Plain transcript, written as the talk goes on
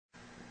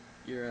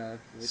Your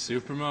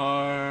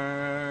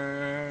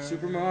Supermar.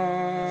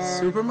 Supermar.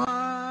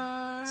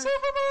 Supermar.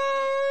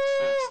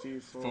 Supermar.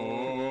 64.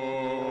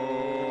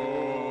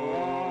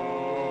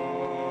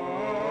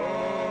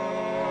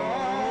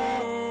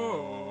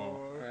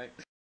 Alright.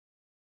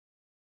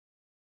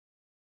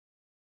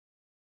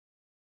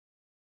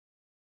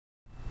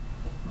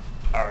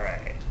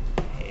 Alright,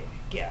 hey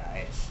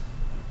guys,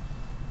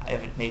 I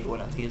haven't made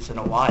one of these in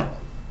a while,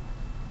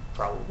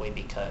 probably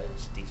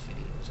because these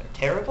videos are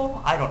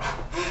terrible, I don't know.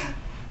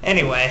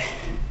 Anyway,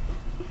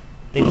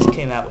 they just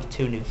came out with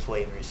 2 new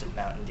flavors of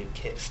Mountain Dew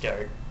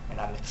Kickstart,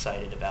 and I'm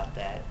excited about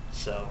that,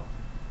 so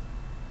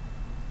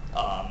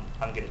I'm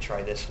gonna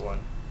try this one,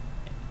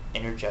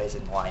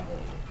 Energizing Limade.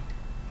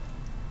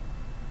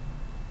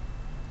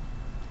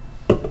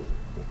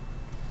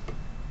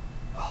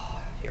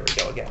 Oh, here we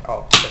go again.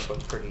 Oh, this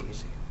one's pretty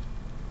easy.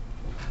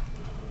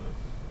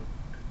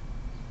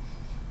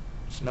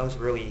 Smells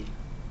really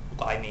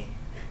limey.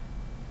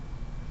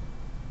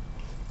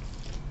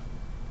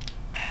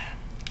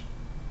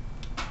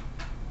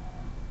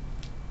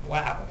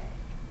 Wow.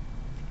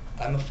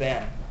 I'm a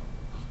fan.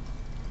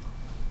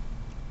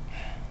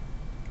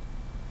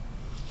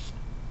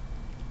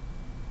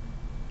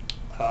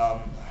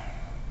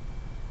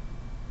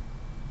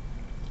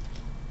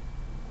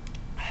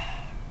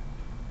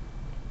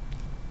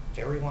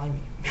 Very limey.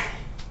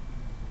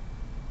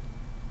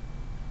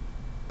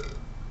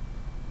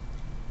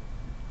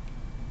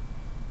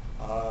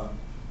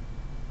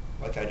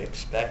 Like I'd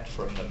expect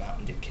from the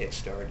Mountain Dew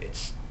Kickstart,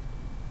 it's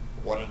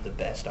one of the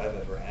best I've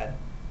ever had.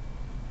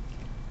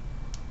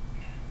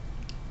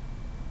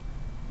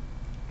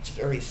 It's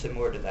very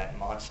similar to that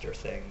Monster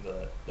thing,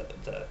 the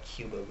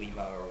Cuba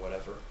Lima or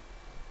whatever,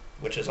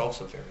 which is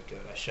also very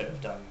good. I should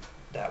have done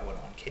that one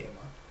on camera,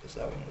 because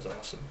that one was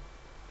awesome.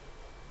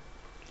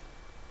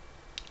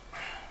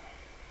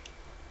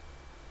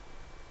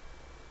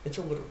 It's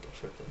a little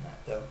different than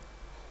that, though.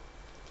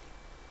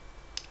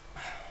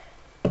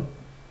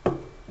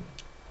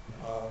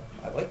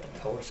 I like the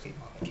color scheme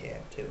on the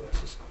can, too.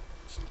 It's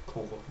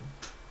cool looking.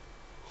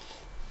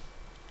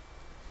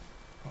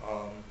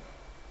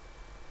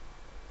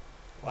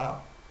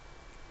 Wow.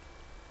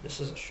 This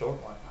is a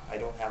short one. I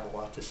don't have a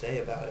lot to say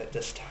about it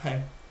this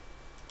time.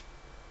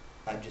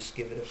 I'd just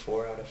give it a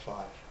 4 out of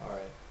 5.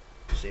 Alright.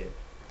 See ya.